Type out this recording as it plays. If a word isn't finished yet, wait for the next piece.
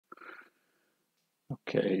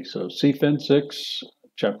Okay, so CFIN6,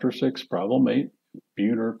 Chapter 6, Problem 8,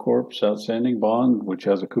 Buhner Corp's outstanding bond, which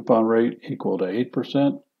has a coupon rate equal to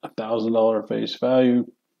 8%, $1,000 face value,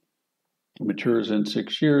 matures in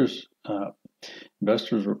 6 years.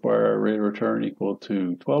 Investors require a rate of return equal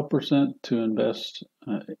to 12% to invest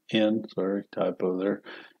typo there,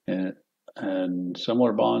 and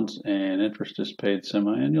similar bonds, and interest is paid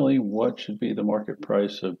semi-annually. What should be the market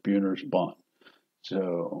price of Buhner's bond?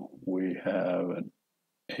 So we have an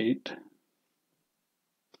 8%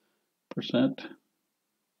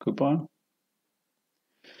 coupon,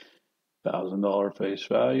 $1,000 face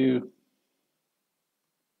value,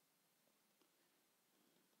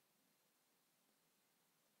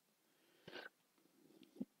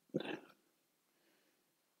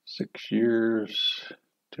 six years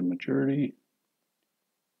to maturity.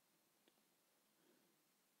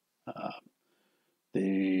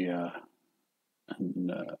 The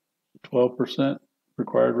 12%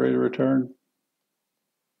 required rate of return.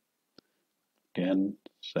 Again,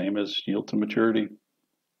 same as yield to maturity.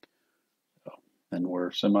 And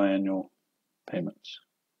we're semi-annual payments.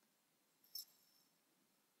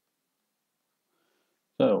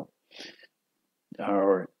 So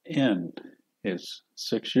our N is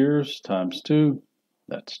 6 years times 2,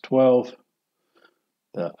 that's 12.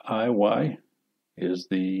 The IY is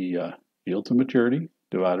the yield to maturity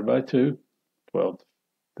divided by 2. 12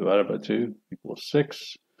 divided by 2 equals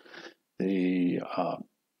 6. The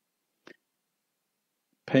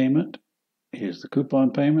payment is the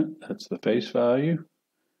coupon payment, that's the face value,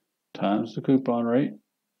 times the coupon rate,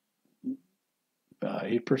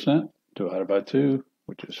 8% divided by 2,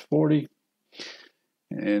 which is 40.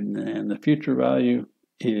 And then the future value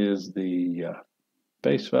is the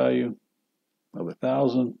base value of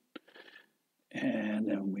 1,000. And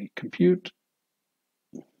then we compute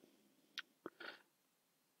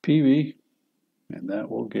PV, and that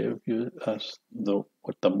will give us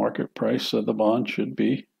what the market price of the bond should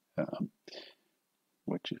be,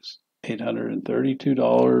 which is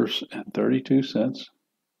 $832.32.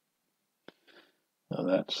 So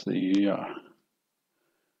that's the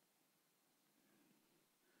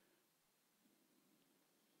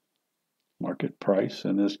market price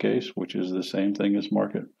in this case, which is the same thing as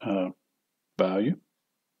market value.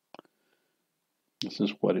 This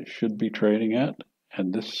is what it should be trading at,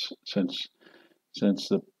 and this since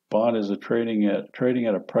the bond is trading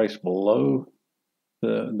at a price below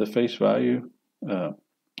the face value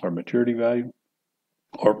or maturity value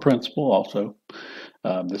or principal also,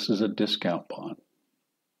 this is a discount bond.